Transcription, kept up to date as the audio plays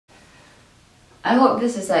I hope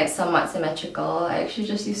this is like somewhat symmetrical. I actually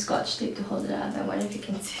just use scotch tape to hold it up. I wonder if you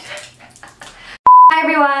can see that. Hi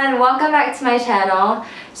everyone, welcome back to my channel.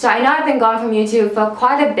 So I know I've been gone from YouTube for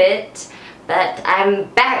quite a bit, but I'm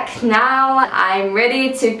back now. I'm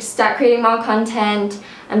ready to start creating more content.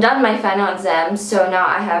 I'm done with my final exams, so now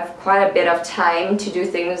I have quite a bit of time to do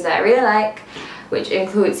things that I really like, which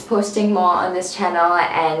includes posting more on this channel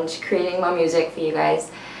and creating more music for you guys.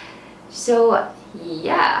 So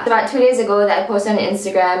yeah, about 2 days ago that I posted on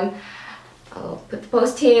Instagram, I'll put the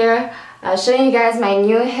post here, showing you guys my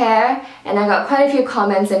new hair, and I got quite a few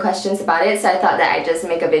comments and questions about it, so I thought that I'd just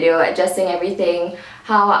make a video adjusting everything,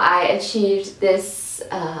 how I achieved this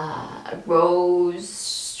rose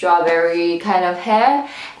strawberry kind of hair,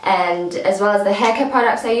 and as well as the hair care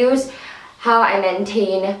products I use, how I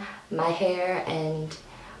maintain my hair, and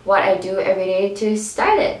what I do every day to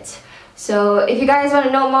style it. So if you guys want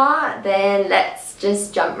to know more, then let's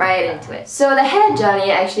just jump right into it. So the hair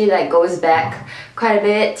journey actually goes back quite a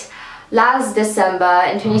bit. Last December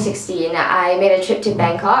in 2016, I made a trip to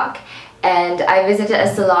Bangkok and I visited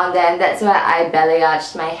a salon there, and that's where I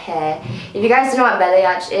balayaged my hair. If you guys don't know what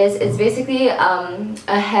balayage is, it's basically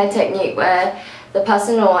a hair technique where the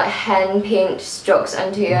person will hand paint strokes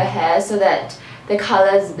onto your hair so that the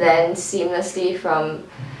colors blend seamlessly from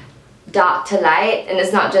dark to light, and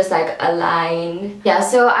it's not just like a line. Yeah,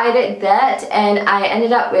 so I did that and I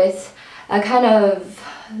ended up with a kind of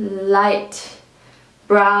light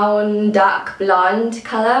brown, dark blonde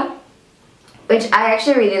color, which I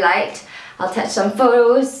actually really liked. I'll attach some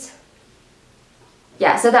photos.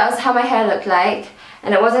 Yeah, so that was how my hair looked like,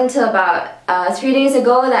 and it wasn't until about 3 days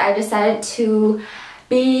ago that I decided to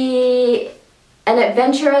be an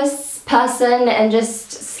adventurous person and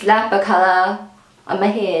just slap a color on my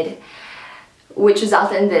head, which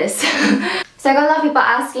resulted in this. So I got a lot of people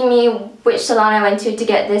asking me which salon I went to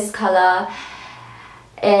get this color,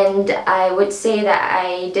 and I would say that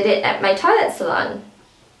I did it at my toilet salon,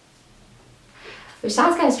 which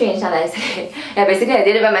sounds kind of strange now that I say it. Yeah, basically I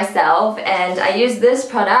did it by myself, and I used this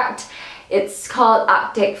product. It's called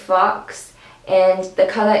Arctic Fox, and the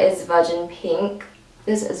color is Virgin Pink.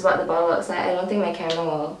 This is what the bottle looks like. I don't think my camera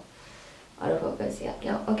will autofocus yet.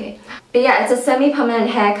 No, okay. But yeah, it's a semi-permanent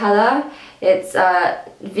hair color. It's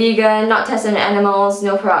vegan, not tested on animals,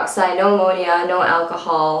 no peroxide, no ammonia, no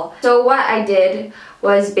alcohol. So what I did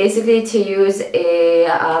was basically to use a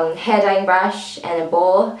hair dyeing brush and a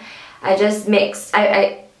bowl. I just mixed,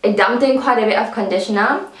 I dumped in quite a bit of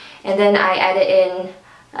conditioner, and then I added in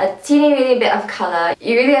a teeny bit of color.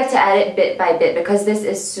 You really have to add it bit by bit because this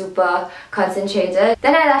is super concentrated.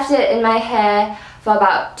 Then I left it in my hair for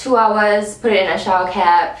about 2 hours, put it in a shower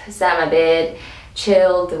cap, sat on my bed,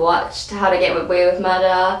 chilled, watched How to Get Away with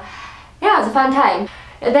Murder. Yeah, it was a fun time.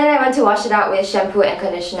 And then I went to wash it out with shampoo and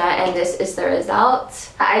conditioner, and this is the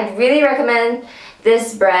result. I'd really recommend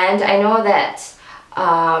this brand. I know that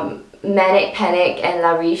Manic Panic and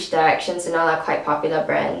La Riche Directions and all are quite popular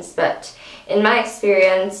brands, but in my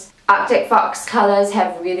experience, Arctic Fox colors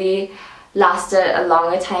have really lasted a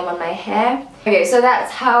longer time on my hair. Okay, so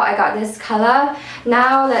that's how I got this color.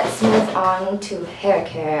 Now let's move on to hair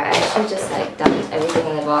care. I actually just dumped everything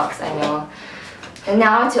in the box, I know. And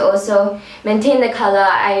now to also maintain the color,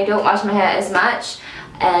 I don't wash my hair as much,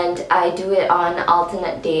 and I do it on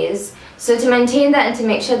alternate days. So to maintain that and to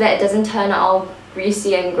make sure that it doesn't turn all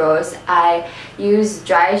greasy and gross, I use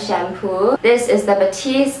dry shampoo. This is the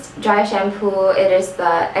Batiste dry shampoo. It is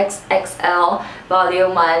the XXL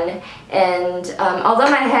Volume 1, and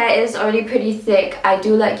although my hair is already pretty thick, I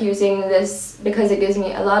do like using this because it gives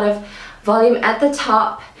me a lot of volume at the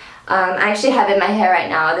top. I actually have it in my hair right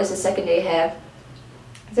now. This is second day hair.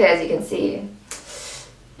 So as you can see,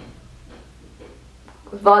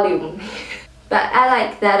 volume. But I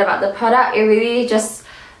like that about the product. It really just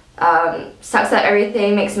sucks up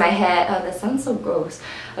everything, makes my hair, oh that sounds so gross.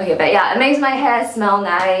 Okay, but yeah, it makes my hair smell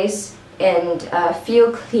nice and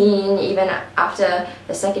feel clean even after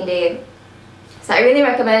the second day. So I really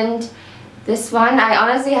recommend this one. I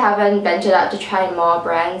honestly haven't ventured out to try more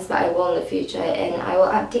brands, but I will in the future, and I will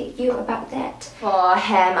update you about that. For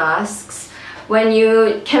hair masks, when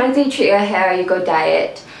you chemically treat your hair, you go dye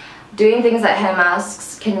it. Doing things like hair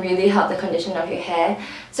masks can really help the condition of your hair.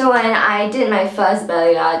 So when I did my first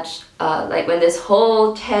balayage, when this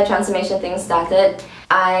whole hair transformation thing started,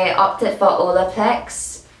 I opted for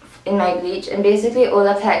Olaplex in my bleach, and basically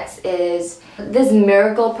Olaplex is this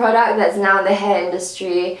miracle product that's now in the hair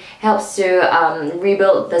industry. It helps to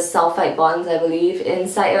rebuild the sulfite bonds, I believe,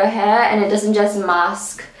 inside your hair, and it doesn't just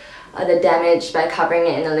mask the damage by covering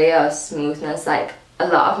it in a layer of smoothness like a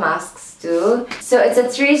lot of masks do. So it's a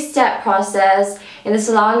 3-step process. In the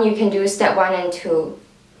salon, you can do step 1 and 2.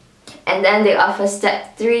 And then they offer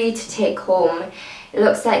step 3 to take home. It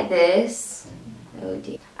looks like this. Oh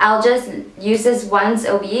dear. I'll just use this once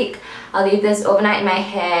a week. I'll leave this overnight in my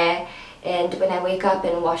hair, and when I wake up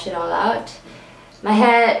and wash it all out, my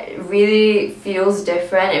hair really feels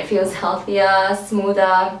different. It feels healthier,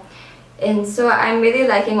 smoother, and so I'm really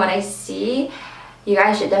liking what I see. You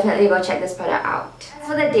guys should definitely go check this product out.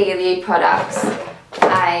 For the daily products,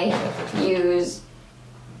 I use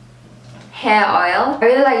hair oil. I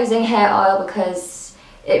really like using hair oil because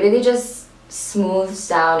it really just smooths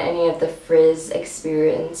down any of the frizz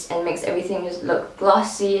experience and makes everything just look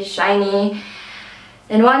glossy, shiny,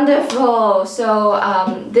 and wonderful.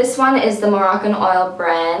 So this one is the Moroccan Oil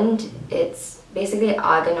brand. It's basically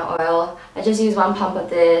argan oil. I just use 1 pump of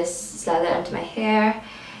this, slather it onto my hair,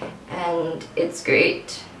 and it's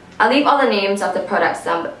great. I'll leave all the names of the products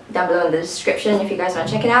down below in the description if you guys want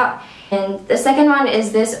to check it out. And the second one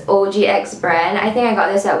is this OGX brand. I think I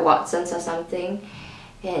got this at Watson's or something.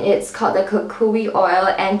 And it's called the Kukuí Oil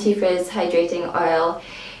Anti-Frizz Hydrating Oil.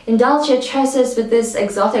 Indulge your tresses with this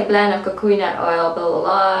exotic blend of cocoa nut oil, blah blah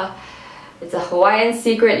blah. It's a Hawaiian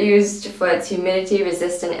secret used for its humidity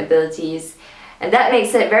resistant abilities. And that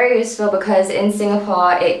makes it very useful because in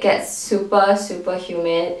Singapore it gets super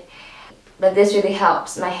humid. But this really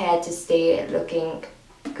helps my hair to stay looking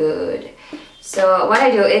good. So what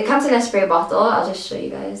I do, it comes in a spray bottle. I'll just show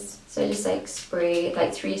you guys. So I just like spray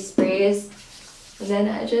like 3 sprays, and then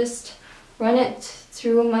I just run it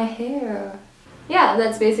through my hair. Yeah,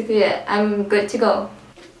 that's basically it. I'm good to go.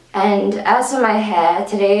 And as for my hair,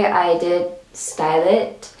 today I did style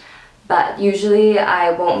it, but usually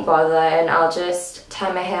I won't bother and I'll just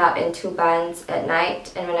tie my hair up in 2 bands at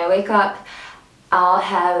night, and when I wake up I'll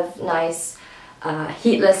have nice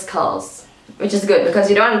heatless curls, which is good because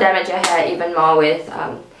you don't want to damage your hair even more with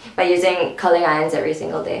by using curling irons every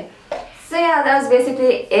single day. So yeah, that was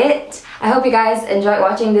basically it. I hope you guys enjoyed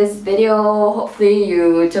watching this video. Hopefully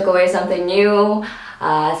you took away something new,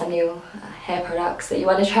 some new hair products that you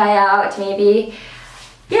want to try out maybe.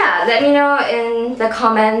 Yeah, let me know in the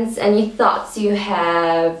comments any thoughts you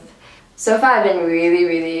have. So far I've been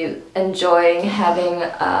really enjoying having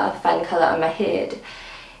a fun color on my head.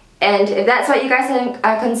 And if that's what you guys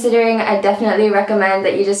are considering, I definitely recommend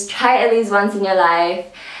that you just try it at least once in your life.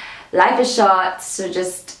 Life is short, so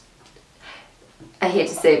just, I hate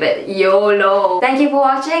to say, but YOLO! Thank you for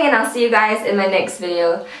watching, and I'll see you guys in my next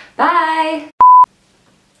video. Bye!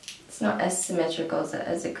 It's not as symmetrical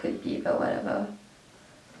as it could be, but whatever.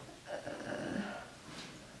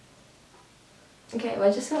 Okay,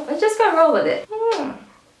 we're just gonna roll with it.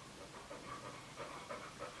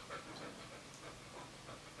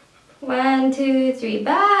 1, 2, 3,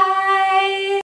 bye!